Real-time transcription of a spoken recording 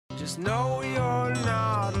Just know you're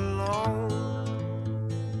not alone,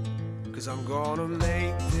 'cause I'm gonna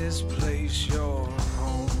make this place your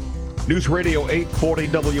home. News Radio 840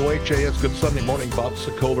 WHAS. Good Sunday morning. Bob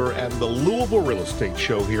Sokoler and the Louisville Real Estate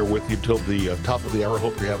Show here with you till the top of the hour.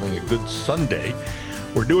 Hope you're having a good Sunday.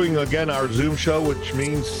 We're doing, again, our Zoom show, which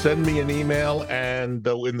means send me an email and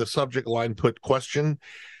in the subject line put question.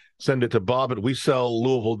 Send it to Bob at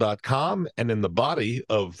WeSellLouisville.com. And in the body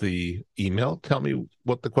of the email, tell me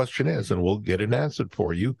what the question is, and we'll get it answered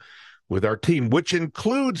for you with our team, which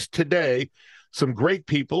includes today some great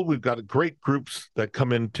people. We've got great groups that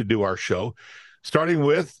come in to do our show, starting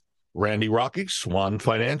with Randy Rocky, Swan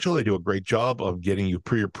Financial. They do a great job of getting you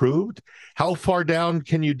pre-approved. How far down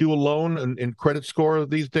can you do a loan in credit score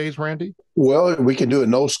these days, Randy? Well, we can do a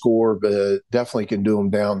no score, but definitely can do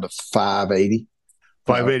them down to 580.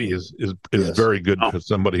 580 is yes. Very good for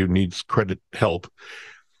somebody who needs credit help.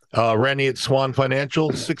 Randy at Swan Financial,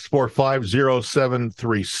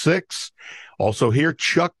 645-0736. Also here,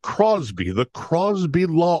 Chuck Crosby, the Crosby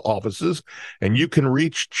Law Offices. And you can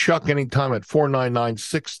reach Chuck anytime at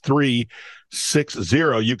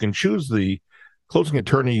 499-6360. You can choose the closing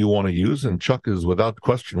attorney you want to use, and Chuck is without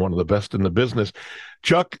question one of the best in the business.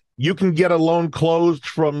 Chuck, you can get a loan closed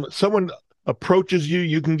from someone approaches you.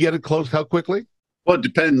 You can get it closed how quickly? Well, it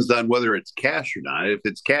depends on whether it's cash or not. If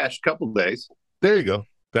it's cash, a couple of days. There you go.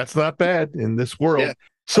 That's not bad in this world. Yeah.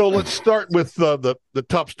 So let's start with the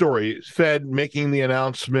top story. Fed making the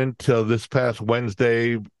announcement this past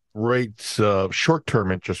Wednesday, rates,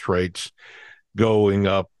 short-term interest rates going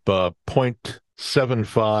up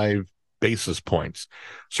 0.75 basis points.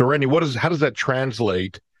 So, Randy, how does that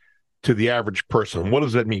translate to the average person? What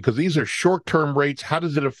does that mean? Because these are short-term rates. How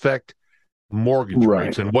does it affect mortgage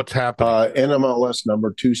rates and what's happening? NMLS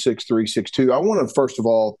number 26362. I want to first of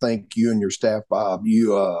all thank you and your staff, Bob.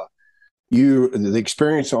 The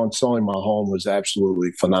experience on selling my home was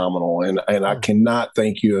absolutely phenomenal, and I cannot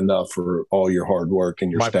thank you enough for all your hard work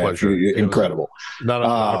and your staff. Pleasure. Incredible. Not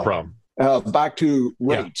a problem. Back to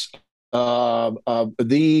rates. Yeah.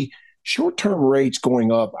 The short-term rates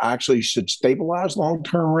going up actually should stabilize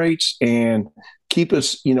long-term rates and keep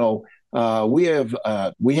us. We have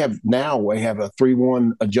a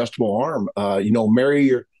 3-1 adjustable arm.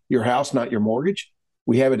 Marry your house, not your mortgage.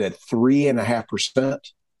 We have it at 3.5%.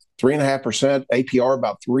 3.5% APR,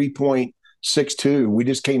 about 3.62. We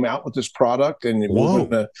just came out with this product, and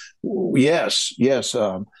yes.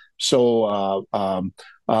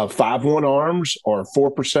 5-1 arms are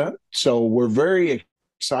 4%. So we're very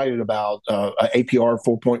excited about APR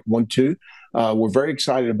 4.12. We're very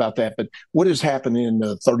excited about that. But what has happened in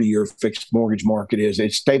the 30-year fixed mortgage market is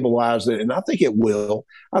it stabilized it, and I think it will.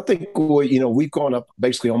 I think we've gone up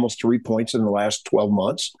basically almost 3 points in the last 12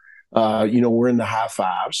 months. We're in the high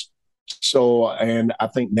fives. So, and I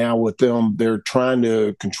think now with them, they're trying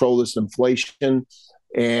to control this inflation.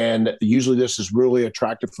 And usually this is really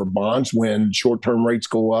attractive for bonds when short-term rates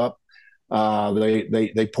go up.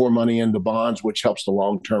 They pour money into bonds, which helps the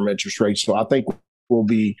long-term interest rates. So I think we'll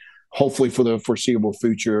be, hopefully for the foreseeable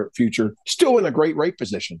future, still in a great rate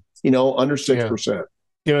position, under 6%.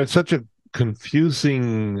 It's such a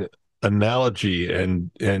confusing analogy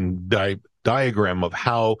and diagram of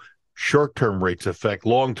how short-term rates affect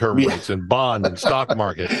long-term rates in bond and stock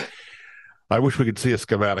market. I wish we could see a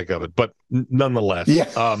schematic of it, but nonetheless,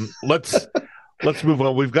 let's move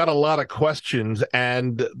on. We've got a lot of questions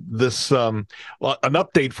and this an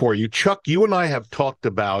update for you. Chuck, you and I have talked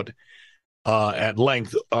about at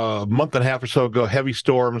length a month and a half or so ago, heavy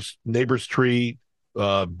storms, neighbor's tree,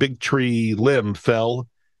 big tree limb fell,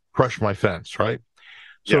 crushed my fence, right?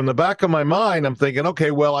 So in the back of my mind, I'm thinking,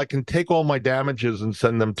 okay, well, I can take all my damages and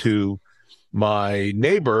send them to my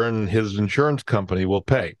neighbor and his insurance company will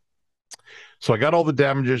pay. So I got all the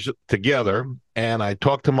damages together and I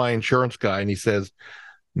talked to my insurance guy and he says,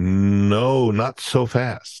 no, not so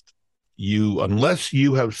fast. Unless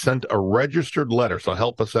you have sent a registered letter. So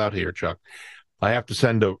help us out here, Chuck. I'd have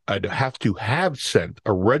to have sent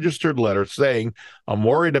a registered letter saying, I'm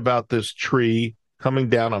worried about this tree coming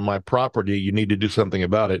down on my property. You need to do something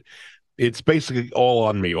about it. It's basically all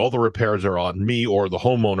on me. All the repairs are on me or the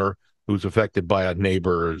homeowner who's affected by a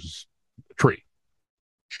neighbor's tree.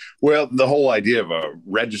 Well, the whole idea of a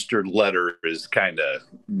registered letter is kind of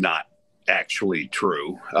not actually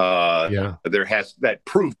true. There has that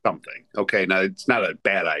prove something. Okay, now it's not a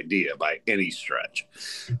bad idea by any stretch,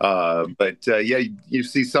 but you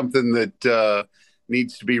see something that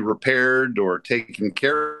needs to be repaired or taken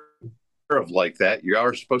care of like that, you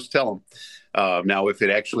are supposed to tell them. Now, if it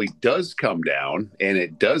actually does come down and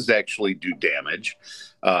it does actually do damage,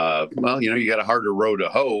 well, you got a harder row to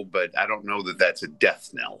hoe, but I don't know that that's a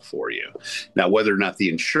death knell for you. Now, whether or not the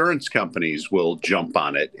insurance companies will jump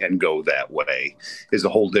on it and go that way is a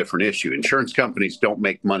whole different issue. Insurance companies don't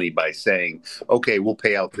make money by saying, okay, we'll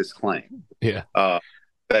pay out this claim. Yeah.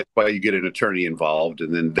 That's why you get an attorney involved,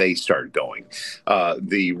 and then they start going.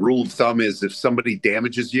 The rule of thumb is if somebody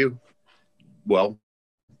damages you, well,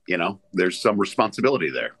 there's some responsibility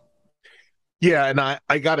there. Yeah, and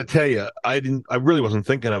I got to tell you, I really wasn't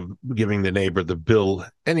thinking of giving the neighbor the bill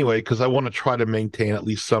anyway, because I want to try to maintain at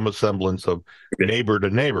least some semblance of neighbor to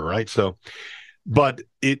neighbor, right? So, but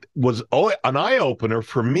it was an eye opener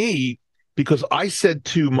for me, because I said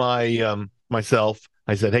to myself,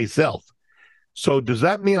 I said, "Hey, self, so does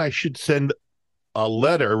that mean I should send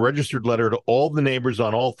a registered letter to all the neighbors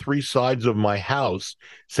on all three sides of my house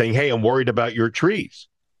saying, hey, I'm worried about your trees?"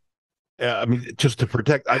 I mean, just to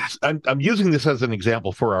protect. I'm using this as an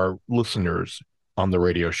example for our listeners on the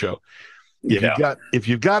radio show. If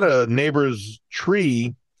you've got a neighbor's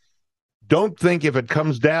tree, don't think if it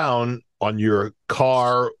comes down on your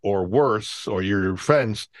car or worse, or your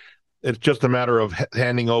fence, it's just a matter of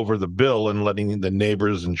handing over the bill and letting the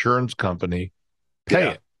neighbor's insurance company pay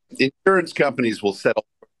it. Insurance companies will set up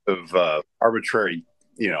arbitrary,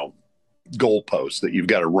 goalposts that you've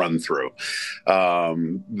got to run through.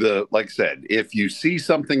 Like I said, if you see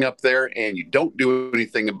something up there and you don't do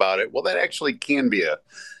anything about it, well, that actually can be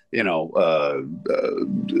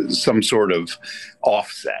some sort of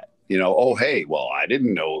offset. Oh, hey, well, I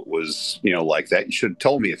didn't know it was, like that. You should have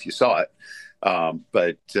told me if you saw it.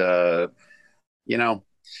 But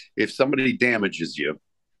if somebody damages you,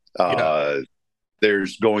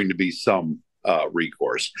 there's going to be some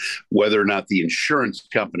recourse. Whether or not the insurance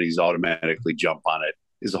companies automatically jump on it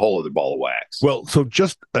is a whole other ball of wax. Well, so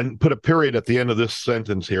just put a period at the end of this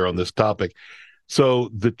sentence here on this topic.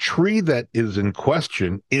 So the tree that is in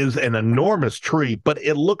question is an enormous tree, but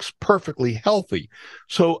it looks perfectly healthy.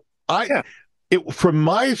 So from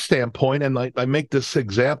my standpoint, and I make this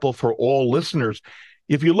example for all listeners,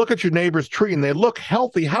 if you look at your neighbor's tree and they look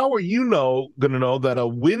healthy, how are you going to know that a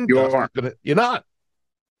wind gust is going to? You're not.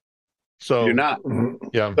 So you're not.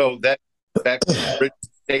 Yeah. So that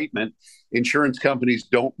statement, insurance companies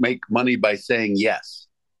don't make money by saying yes.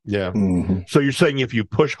 Yeah. Mm-hmm. So you're saying if you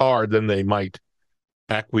push hard, then they might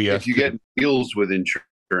acquiesce. If you get deals with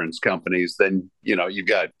insurance companies, then you've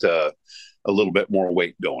got a little bit more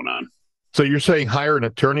weight going on. So you're saying hire an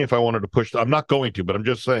attorney if I wanted to push. I'm not going to, but I'm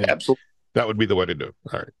just saying. Absolutely. That would be the way to do it.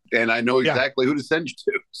 All right. And I know exactly who to send you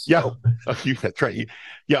to. So. Yeah, that's right.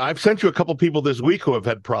 Yeah, I've sent you a couple people this week who have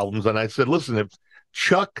had problems. And I said, listen, if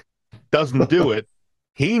Chuck doesn't do it,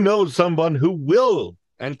 he knows someone who will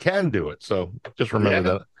and can do it. So just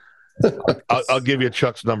remember that. I'll give you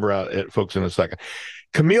Chuck's number out, folks, in a second.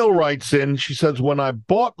 Camille writes in, she says, when I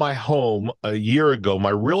bought my home a year ago, my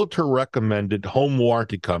realtor recommended Home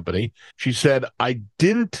Warranty Company. She said, I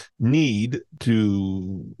didn't need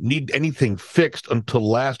anything fixed until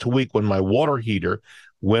last week when my water heater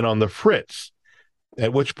went on the fritz,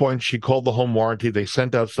 at which point she called the home warranty. They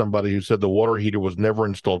sent out somebody who said the water heater was never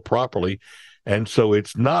installed properly, and so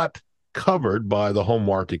it's not covered by the Home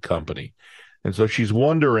Warranty Company. And so she's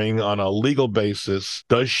wondering, on a legal basis,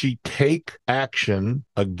 does she take action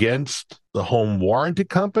against the Home Warranty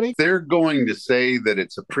Company? They're going to say that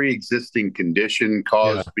it's a pre-existing condition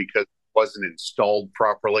caused because it wasn't installed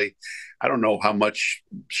properly. I don't know how much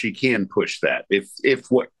she can push that, if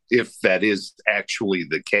that is actually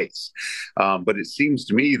the case. But it seems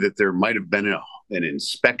to me that there might have been an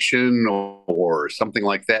inspection or something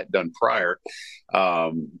like that done prior.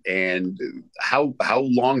 And how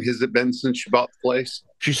long has it been since you bought the place?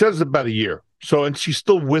 She says about a year. So, and she's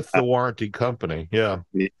still with the warranty company. Yeah.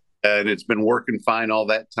 And it's been working fine all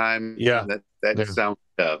that time. Yeah. That sounds,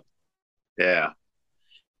 a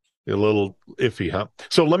little iffy, huh?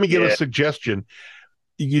 So let me give a suggestion.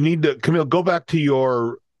 You need to, Camille, go back to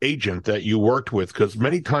your agent that you worked with, because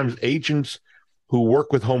many times agents who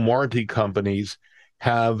work with home warranty companies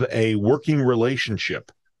have a working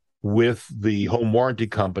relationship with the home warranty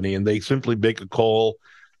company, and they simply make a call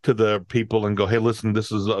to the people and go, hey, listen,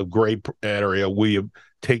 this is a great area. We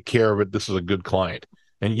take care of it. This is a good client.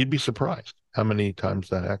 And you'd be surprised how many times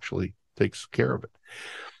that actually takes care of it.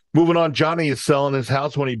 Moving on, Johnny is selling his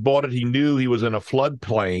house. When he bought it, he knew he was in a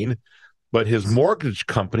floodplain, but his mortgage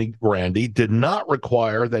company, Randy, did not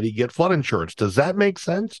require that he get flood insurance. Does that make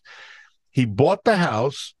sense? He bought the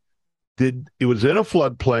house, it was in a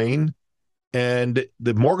floodplain, and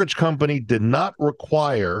the mortgage company did not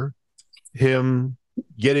require him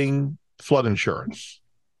getting flood insurance?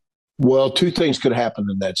 Well, two things could happen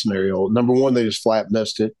in that scenario. Number one, they just flat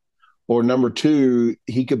missed it. Or number two,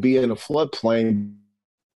 he could be in a floodplain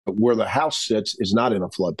where the house sits is not in a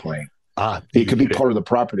floodplain. It could be part of the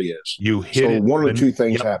property is. You hit it. So one or two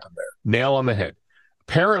things happen there. Nail on the head.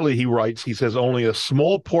 Apparently, he says only a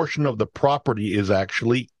small portion of the property is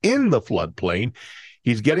actually in the floodplain.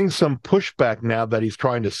 He's getting some pushback now that he's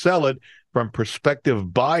trying to sell it from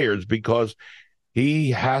prospective buyers because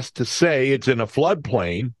he has to say it's in a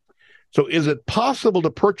floodplain. So is it possible to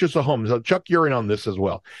purchase a home? So Chuck, you're in on this as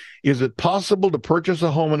well. Is it possible to purchase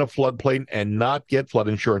a home in a floodplain and not get flood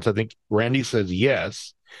insurance? I think Randy says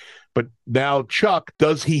yes. But now, Chuck,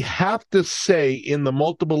 does he have to say in the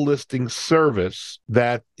multiple listing service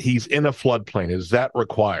that he's in a floodplain? Is that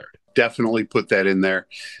required? Definitely put that in there.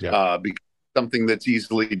 Yeah. Because something that's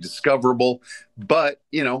easily discoverable. But,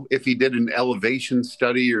 if he did an elevation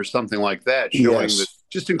study or something like that, showing that,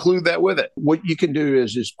 just include that with it. What you can do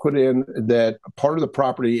is just put in that part of the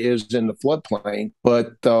property is in the floodplain,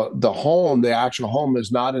 but the home, the actual home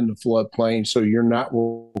is not in the floodplain. So you're not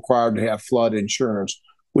required to have flood insurance,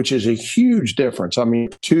 which is a huge difference. I mean,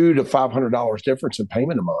 $200 to $500 difference in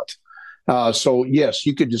payment a month. So yes,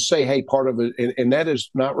 you could just say, hey, part of it, and that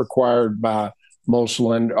is not required by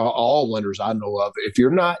all lenders I know of. If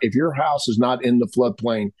your house is not in the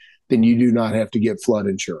floodplain, then you do not have to get flood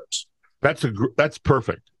insurance. That's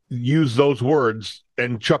perfect. Use those words.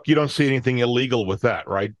 And Chuck, you don't see anything illegal with that,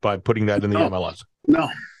 right? By putting that in the MLS.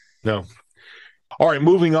 No. All right,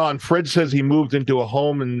 moving on. Fred says he moved into a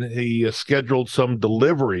home and he scheduled some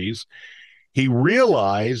deliveries. He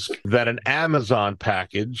realized that an Amazon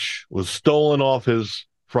package was stolen off his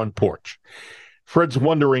front porch. Fred's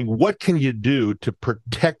wondering, what can you do to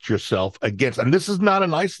protect yourself against, and this is not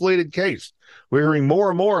an isolated case. We're hearing more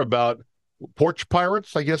and more about porch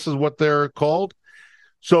pirates, I guess is what they're called.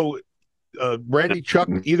 So, Randy, Chuck,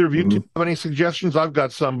 either of you two have any suggestions? I've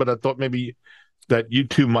got some, but I thought maybe that you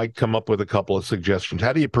two might come up with a couple of suggestions.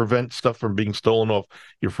 How do you prevent stuff from being stolen off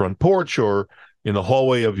your front porch or in the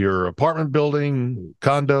hallway of your apartment building,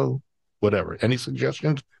 condo, whatever? Any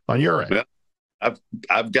suggestions on your end? Yeah,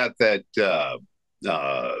 I've got that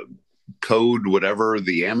code, whatever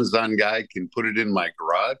the Amazon guy can put it in my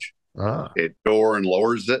garage. It door and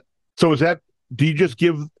lowers it. So do you just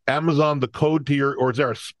give Amazon the code to or is there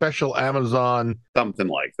a special Amazon? Something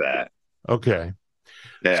like that. Okay.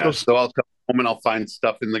 Yeah. So I'll come home and I'll find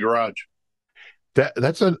stuff in the garage. I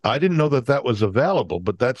didn't know that was available,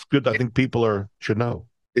 but that's good. I think people should know.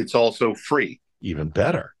 It's also free. Even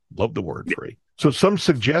better. Love the word free. So some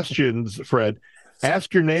suggestions, Fred.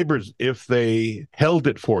 Ask your neighbors if they held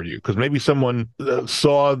it for you, because maybe someone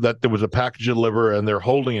saw that there was a package to deliver and they're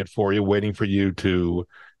holding it for you, waiting for you to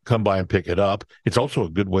come by and pick it up. It's also a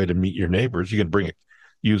good way to meet your neighbors. You can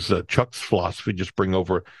use Chuck's philosophy, just bring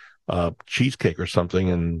over cheesecake or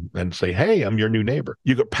something and say, hey, I'm your new neighbor.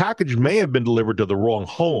 Your package may have been delivered to the wrong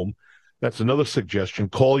home. That's another suggestion.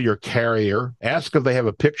 Call your carrier. Ask if they have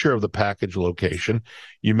a picture of the package location.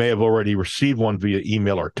 You may have already received one via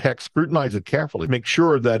email or text. Scrutinize it carefully. Make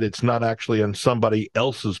sure that it's not actually on somebody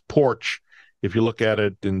else's porch. If you look at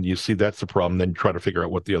it and you see that's the problem, then try to figure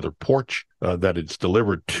out what the other porch that it's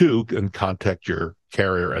delivered to and contact your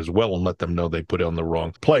carrier as well and let them know they put it on the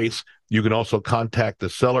wrong place. You can also contact the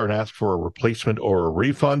seller and ask for a replacement or a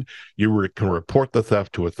refund. You can report the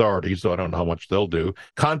theft to authorities, though I don't know how much they'll do.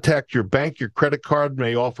 Contact your bank. Your credit card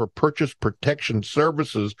may offer purchase protection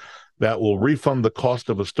services that will refund the cost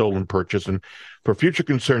of a stolen purchase. And for future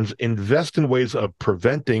concerns, invest in ways of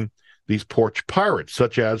preventing these porch pirates,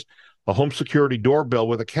 such as a home security doorbell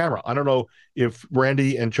with a camera. I don't know if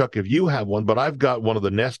Randy and Chuck, if you have one, but I've got one of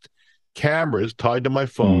the Nest cameras tied to my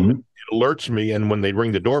phone. Mm-hmm. It alerts me, and when they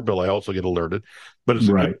ring the doorbell, I also get alerted. But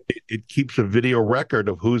it keeps a video record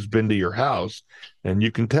of who's been to your house, and you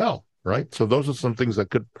can tell, right? So those are some things that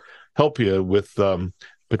could help you with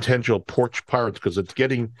potential porch pirates, because it's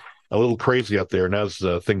getting a little crazy out there. And as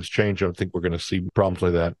things change, I think we're going to see problems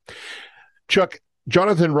like that. Chuck,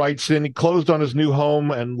 Jonathan writes in, he closed on his new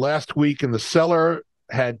home and last week, and the seller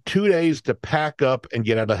had 2 days to pack up and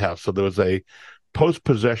get out of the house. So there was a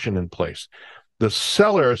post-possession in place. The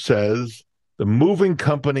seller says the moving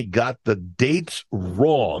company got the dates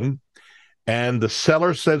wrong, and the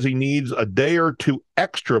seller says he needs a day or two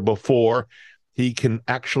extra before he can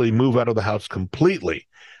actually move out of the house completely.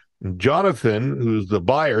 And Jonathan, who's the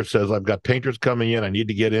buyer, says, I've got painters coming in. I need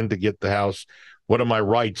to get in to get the house. What are my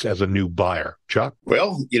rights as a new buyer? Chuck?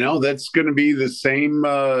 Well, that's going to be the same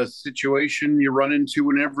situation you run into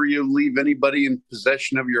whenever you leave anybody in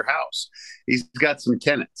possession of your house. He's got some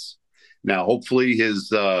tenants. Now, hopefully his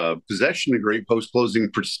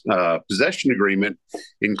post-closing possession agreement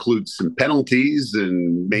includes some penalties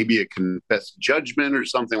and maybe a confessed judgment or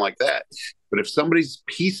something like that. But if somebody's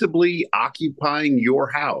peaceably occupying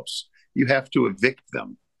your house, you have to evict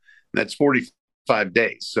them. That's 45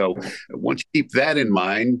 days. So once you keep that in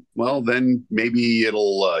mind, well, then maybe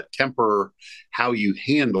it'll temper how you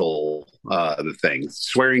handle the thing.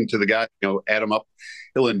 Swearing to the guy, add him up,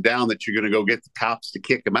 hill and down, that you're going to go get the cops to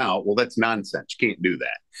kick him out. Well, that's nonsense. You can't do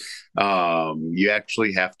that. You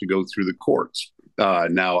actually have to go through the courts.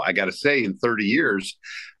 Now, I got to say, in 30 years,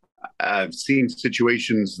 I've seen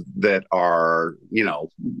situations that are,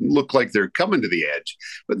 look like they're coming to the edge,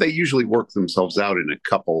 but they usually work themselves out in a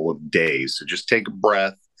couple of days. So just take a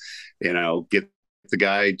breath, get the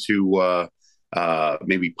guy to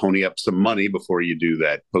maybe pony up some money before you do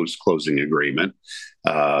that post-closing agreement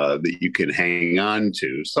that you can hang on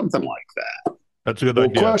to, something like that. That's a good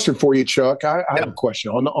idea. Question for you, Chuck. I have a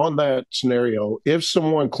question on that scenario. If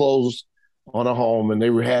someone closed on a home and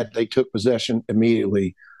they took possession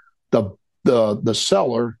immediately, the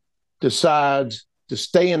seller decides to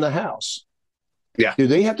stay in the house. Yeah. Do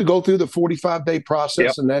they have to go through the 45-day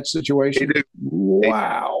process in that situation? They do.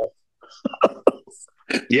 Wow.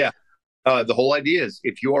 Yeah. The whole idea is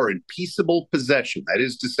if you are in peaceable possession, that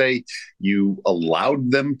is to say you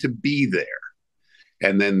allowed them to be there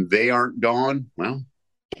and then they aren't gone, well,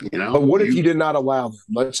 But what if you did not allow them?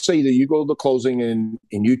 Let's say that you go to the closing and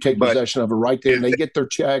you take possession of it right there and they get their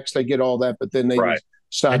checks, they get all that, but then they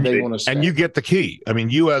decide they want to stay. And you get the key. I mean,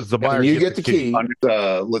 you as the buyer, you get the key.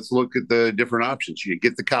 Let's look at the different options. You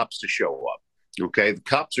get the cops to show up. Okay. The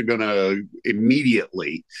cops are going to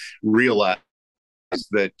immediately realize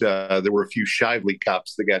that there were a few Shively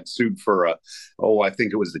cops that got sued for I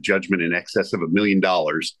think it was the judgment in excess of $1 million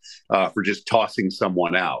for just tossing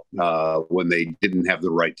someone out when they didn't have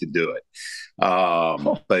the right to do it.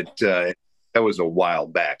 But that was a while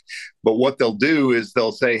back. But what they'll do is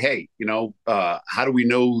they'll say, hey, how do we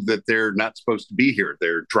know that they're not supposed to be here?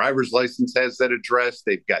 Their driver's license has that address.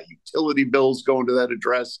 They've got utility bills going to that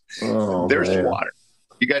address. They're a squatter.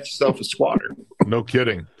 You got yourself a squatter. No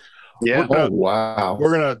kidding. Yeah. Wow.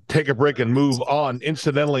 We're going to take a break and move on.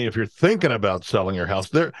 Incidentally, if you're thinking about selling your house,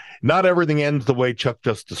 not everything ends the way Chuck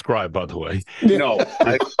just described, by the way. No.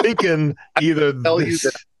 I'm thinking either this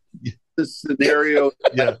scenario,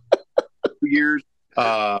 2 years,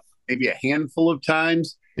 maybe a handful of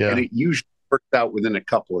times, and it usually works out within a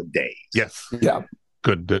couple of days. Yes. Yeah.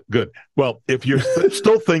 Good. Well, if you're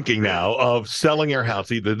still thinking now of selling your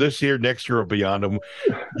house, either this year, next year, or beyond,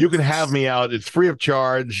 you can have me out. It's free of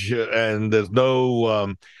charge, and there's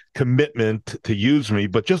no commitment to use me.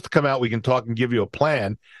 But just to come out, we can talk and give you a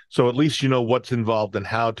plan, so at least you know what's involved and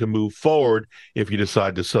how to move forward if you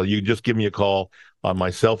decide to sell. You can just give me a call on my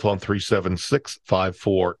cell phone,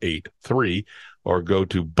 376-5483, or go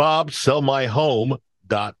to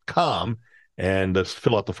bobsellmyhome.com. and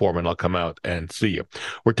fill out the form, and I'll come out and see you.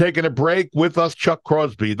 We're taking a break. With us, Chuck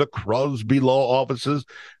Crosby, the Crosby Law Offices.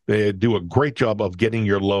 They do a great job of getting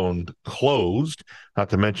your loan closed.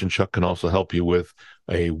 Not to mention, Chuck can also help you with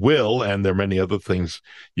a will, and there are many other things.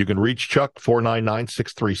 You can reach Chuck,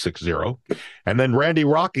 499-6360. And then Randy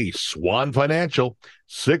Rocky, Swan Financial,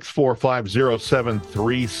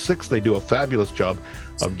 6450736. They do a fabulous job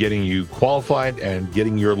of getting you qualified and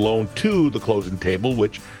getting your loan to the closing table,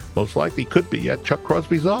 which most likely could be at Chuck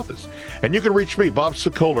Crosby's office. And you can reach me, Bob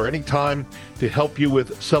Sokoler, anytime to help you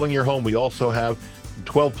with selling your home. We also have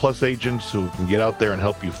 12-plus agents who can get out there and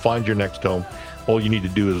help you find your next home. All you need to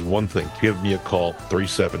do is one thing. Give me a call,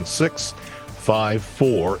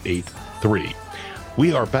 376-5483.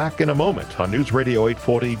 We are back in a moment on News Radio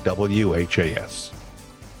 840 WHAS.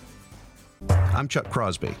 I'm Chuck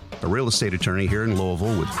Crosby, a real estate attorney here in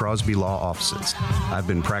Louisville with Crosby Law Offices. I've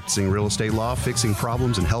been practicing real estate law, fixing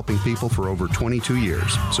problems, and helping people for over 22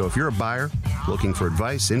 years. So if you're a buyer looking for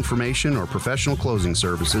advice, information, or professional closing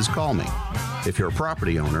services, call me. If you're a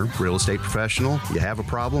property owner, real estate professional, you have a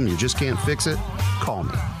problem, you just can't fix it, call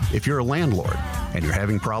me. If you're a landlord and you're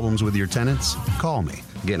having problems with your tenants, call me.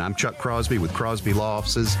 Again, I'm Chuck Crosby with Crosby Law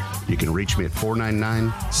Offices. You can reach me at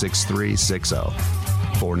 499-6360.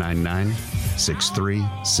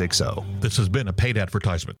 499-6360. This has been a paid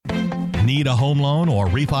advertisement. Need a home loan or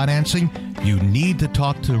refinancing? You need to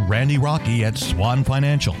talk to Randy Rocky at Swan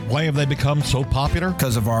Financial. Why have they become so popular?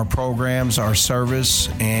 Because of our programs, our service,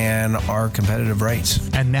 and our competitive rates.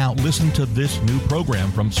 And now listen to this new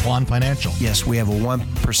program from Swan Financial. Yes, we have a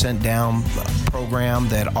 1% down program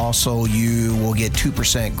that also you will get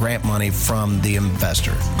 2% grant money from the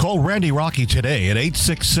investor. Call Randy Rocky today at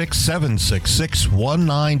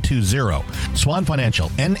 866-766-1920. Swan Financial,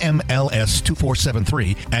 NMLS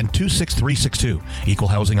 2473 and 26362. Equal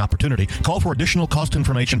housing opportunity. Call for additional cost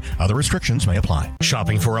information. Other restrictions may apply.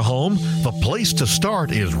 Shopping for a home? The place to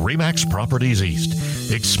start is RE/MAX Properties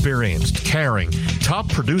East. Experienced, caring, top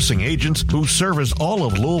producing agents who service all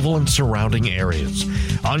of Louisville and surrounding areas.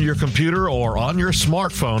 On your computer or on your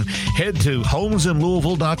smartphone, head to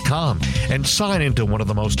homesinlouisville.com and sign into one of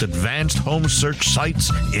the most advanced home search sites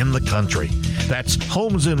in the country. That's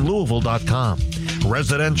homesinlouisville.com.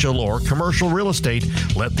 Residential or commercial real estate,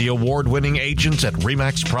 let the award-winning agents at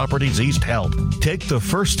RE/MAX Properties East help. Take the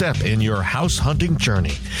first step in your house hunting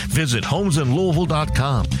journey. Visit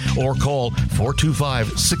homesinlouisville.com or call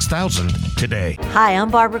 425-6000 today. Hi,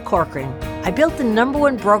 I'm Barbara Corcoran. I built the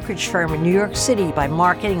 #1 brokerage firm in New York City by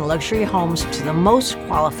marketing luxury homes to the most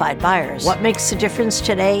qualified buyers. What makes the difference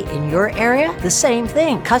today in your area? The same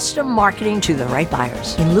thing, custom marketing to the right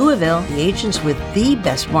buyers. In Louisville, the agents with the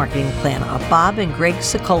best marketing plan are Bob and Greg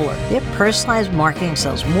Sokoler. Their personalized marketing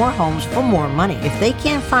sells more homes for more money. If they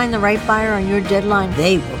can't find the right buyer on your deadline,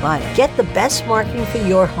 they will buy it. Get the best marketing for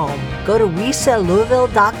your home. Go to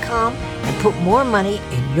resellouisville.com and put more money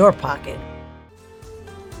in your pocket.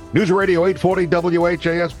 News Radio 840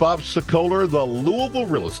 WHAS, Bob Sokoler, the Louisville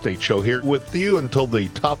Real Estate Show, here with you until the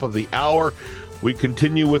top of the hour. We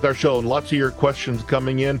continue with our show, and lots of your questions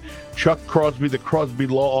coming in. Chuck Crosby, the Crosby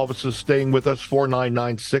Law Office, is staying with us,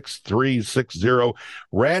 499-6360.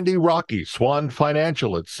 Randy Rocky, Swan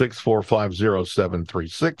Financial, at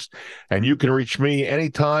 6450736. And you can reach me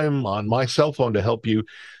anytime on my cell phone to help you.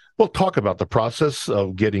 We'll talk about the process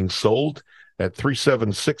of getting sold at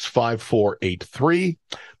 376-5483.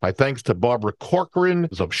 My thanks to Barbara Corcoran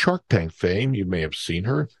of Shark Tank fame. You may have seen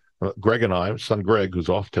her. Greg and I, son Greg, who's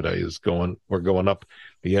off today, we're going up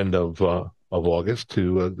the end of August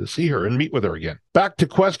to see her and meet with her again. Back to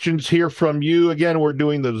questions here from you. Again, we're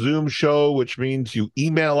doing the Zoom show, which means you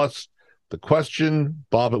email us the question,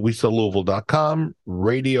 bob@wesellouisville.com,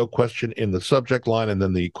 radio question in the subject line, and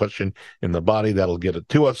then the question in the body. That'll get it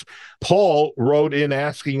to us. Paul wrote in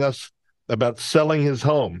asking us about selling his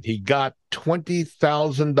home. He got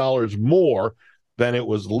 $20,000 more than it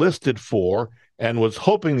was listed for and was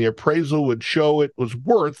hoping the appraisal would show it was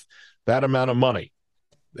worth that amount of money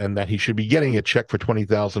and that he should be getting a check for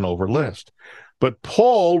 $20,000 over list. But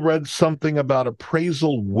Paul read something about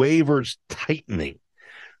appraisal waivers tightening.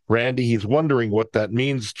 Randy, he's wondering what that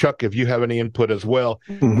means. Chuck, if you have any input as well.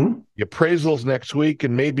 Mm-hmm. The appraisal's next week,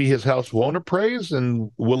 and maybe his house won't appraise, and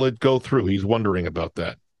will it go through? He's wondering about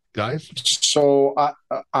that. Guys? So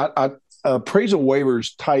appraisal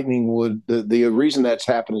waivers tightening the reason that's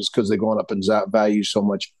happened is because they're going up in value so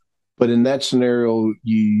much. But in that scenario,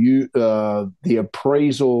 the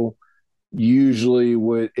appraisal usually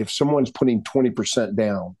would, if someone's putting 20%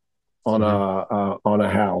 down on a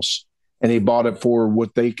house and they bought it for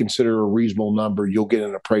what they consider a reasonable number, you'll get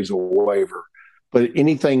an appraisal waiver. But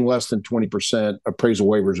anything less than 20%, appraisal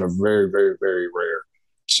waivers are very, very, very rare.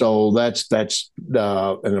 So that's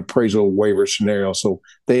an appraisal waiver scenario. So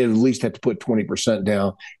they at least have to put 20%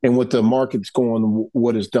 down. And with the market's going,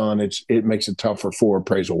 what it's done, it makes it tougher for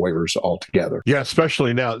appraisal waivers altogether. Yeah,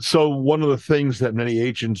 especially now. So one of the things that many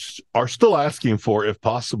agents are still asking for, if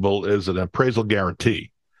possible, is an appraisal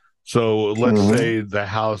guarantee. So let's say the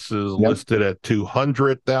house is listed at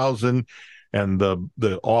 $200,000. And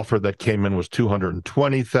the offer that came in was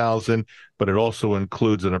 $220,000, but it also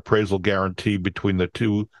includes an appraisal guarantee between the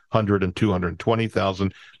 $200,000 and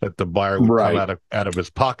 $220,000 that the buyer would come out of his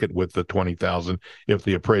pocket with the $20,000 if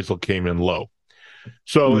the appraisal came in low.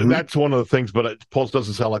 So that's one of the things, but it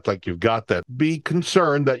doesn't sound like you've got that. Be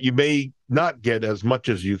concerned that you may not get as much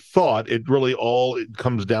as you thought. It really it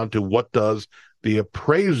comes down to what does the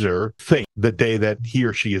appraiser think the day that he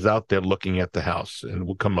or she is out there looking at the house, and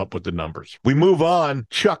we'll come up with the numbers. We move on.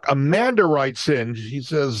 Chuck, Amanda writes in. She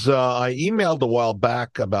says, I emailed a while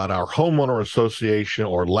back about our homeowner association,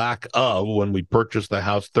 or lack of, when we purchased the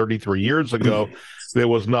house 33 years ago. There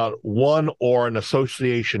was not one or an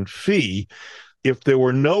association fee. If there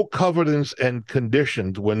were no covenants and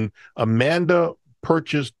conditions when Amanda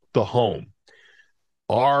purchased the home,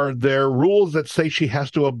 are there rules that say she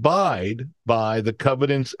has to abide by the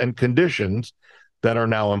covenants and conditions that are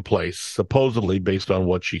now in place, supposedly based on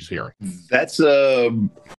what she's hearing? That's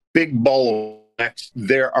big ball of wax.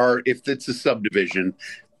 There are, if it's a subdivision,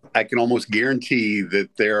 I can almost guarantee that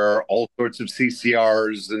there are all sorts of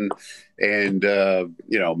CCRs and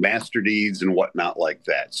master deeds and whatnot like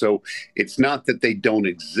that. So it's not that they don't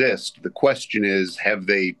exist. The question is, have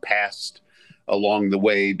they passed along the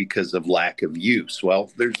way because of lack of use?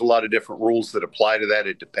 Well, there's a lot of different rules that apply to that.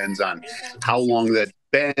 It depends on how long that's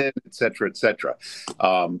been, et cetera, et cetera.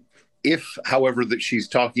 If, however, that she's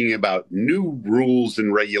talking about new rules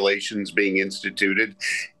and regulations being instituted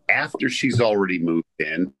after she's already moved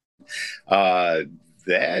in,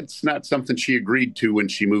 that's not something she agreed to when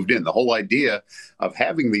she moved in. The whole idea of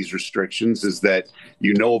having these restrictions is that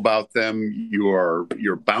you know about them,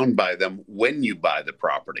 you're bound by them when you buy the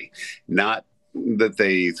property, not that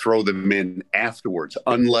they throw them in afterwards,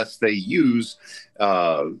 unless they use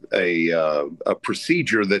a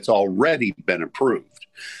procedure that's already been approved.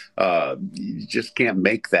 You just can't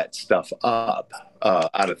make that stuff up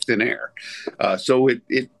out of thin air. So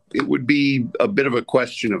it would be a bit of a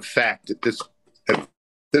question of fact at this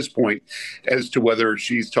point as to whether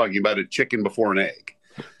she's talking about a chicken before an egg.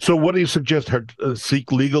 So what do you suggest? Her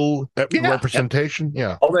seek legal representation?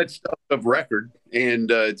 Yeah. All that stuff of record,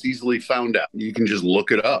 and it's easily found out. You can just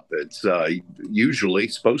look it up. It's usually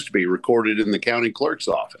supposed to be recorded in the county clerk's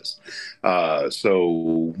office.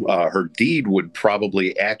 So her deed would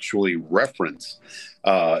probably actually reference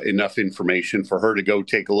enough information for her to go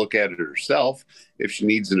take a look at it herself. If she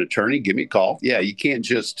needs an attorney, give me a call. Yeah, you can't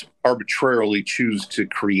just arbitrarily choose to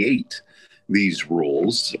create these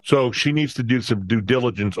rules. So she needs to do some due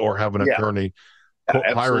diligence or have an attorney,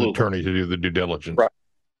 hire an attorney to do the due diligence. Right.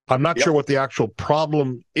 I'm not sure what the actual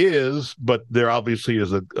problem is, but there obviously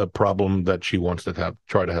is a problem that she wants to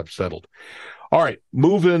try to have settled. All right,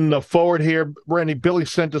 moving forward here, Randy, Billy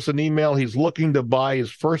sent us an email. He's looking to buy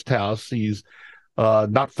his first house. He's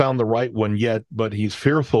not found the right one yet, but he's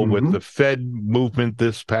fearful with the Fed movement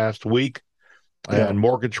this past week and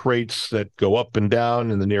mortgage rates that go up and down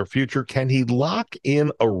in the near future. Can he lock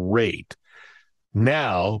in a rate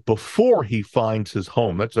now before he finds his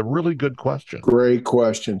home? That's a really good question. Great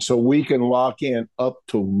question. So we can lock in up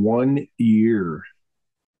to 1 year.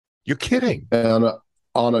 You're kidding.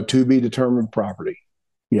 On a to be determined property.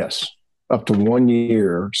 Yes. Up to 1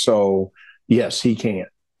 year. So yes, he can.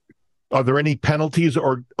 Are there any penalties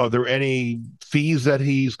or are there any fees that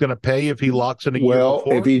he's going to pay if he locks in a year before?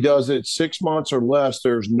 Well, if he does it 6 months or less,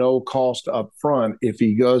 there's no cost up front. If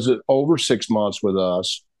he does it over 6 months with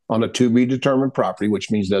us on a to-be-determined property,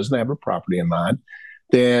 which means doesn't have a property in mind,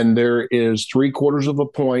 then there is 3/4 of a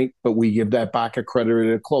point, but we give that back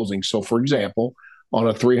accredited at closing. So, for example, on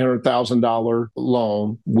a $300,000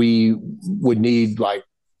 loan, we would need like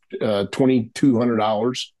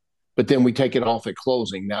 $2,200. But then we take it off at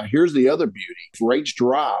closing. Now, here's the other beauty. If rates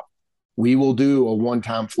drop, we will do a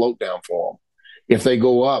one-time float down for them. If they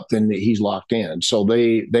go up, then he's locked in. So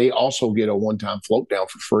they also get a one-time float down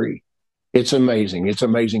for free. It's amazing. It's an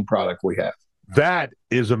amazing product we have. That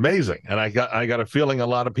is amazing. And I got a feeling a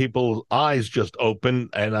lot of people's eyes just open,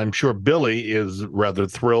 and I'm sure Billy is rather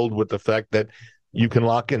thrilled with the fact that you can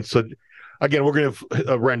lock in. So again, we're going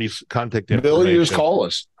to Randy's contact information. Billy, just call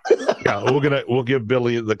us. Yeah, we'll give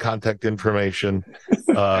Billy the contact information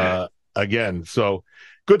again. So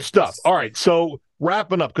good stuff. All right, so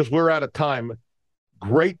wrapping up because we're out of time.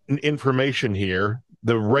 Great information here.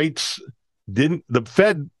 The rates the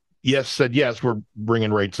Fed said yes, we're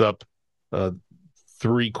bringing rates up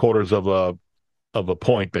 3/4 of a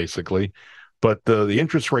point basically, but the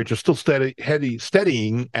interest rates are still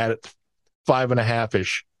steadying at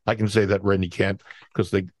 5.5-ish. I can say that Randy can't because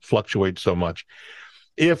they fluctuate so much.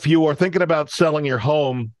 If you are thinking about selling your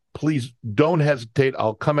home, please don't hesitate.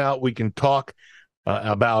 I'll come out. We can talk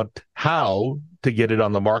about how to get it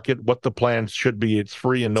on the market, what the plans should be. It's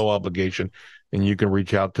free and no obligation. And you can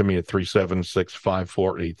reach out to me at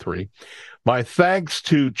 376-5483. My thanks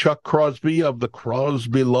to Chuck Crosby of the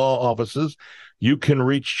Crosby Law Offices. You can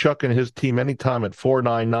reach Chuck and his team anytime at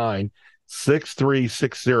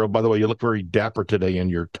 499-6360. By the way, you look very dapper today in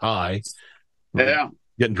your tie. Yeah.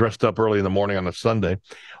 Getting dressed up early in the morning on a Sunday.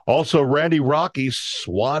 Also, Randy Rocky,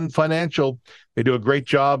 Swan Financial. They do a great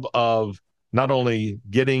job of not only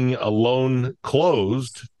getting a loan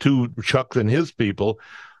closed to Chuck and his people,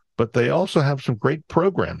 but they also have some great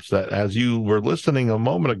programs that, as you were listening a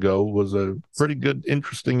moment ago, was a pretty good,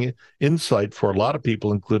 interesting insight for a lot of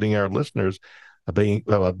people, including our listeners, being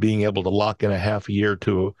able to lock in a half a year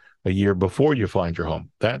to a year before you find your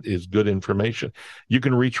home. That is good information. You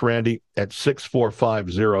can reach Randy at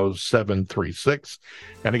 645-0736.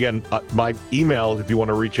 And again, my email, if you want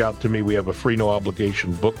to reach out to me, we have a free no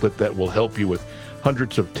obligation booklet that will help you with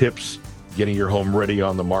hundreds of tips getting your home ready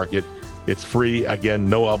on the market. It's free. Again,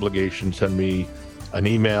 no obligation. Send me an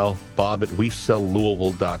email,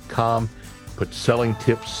 bob@WeSellLouisville.com. Put selling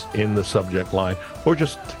tips in the subject line, or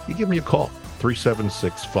just you give me a call,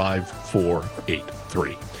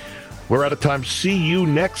 376-5483. We're out of time. See you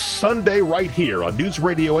next Sunday right here on News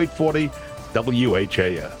Radio 840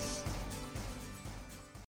 WHAS.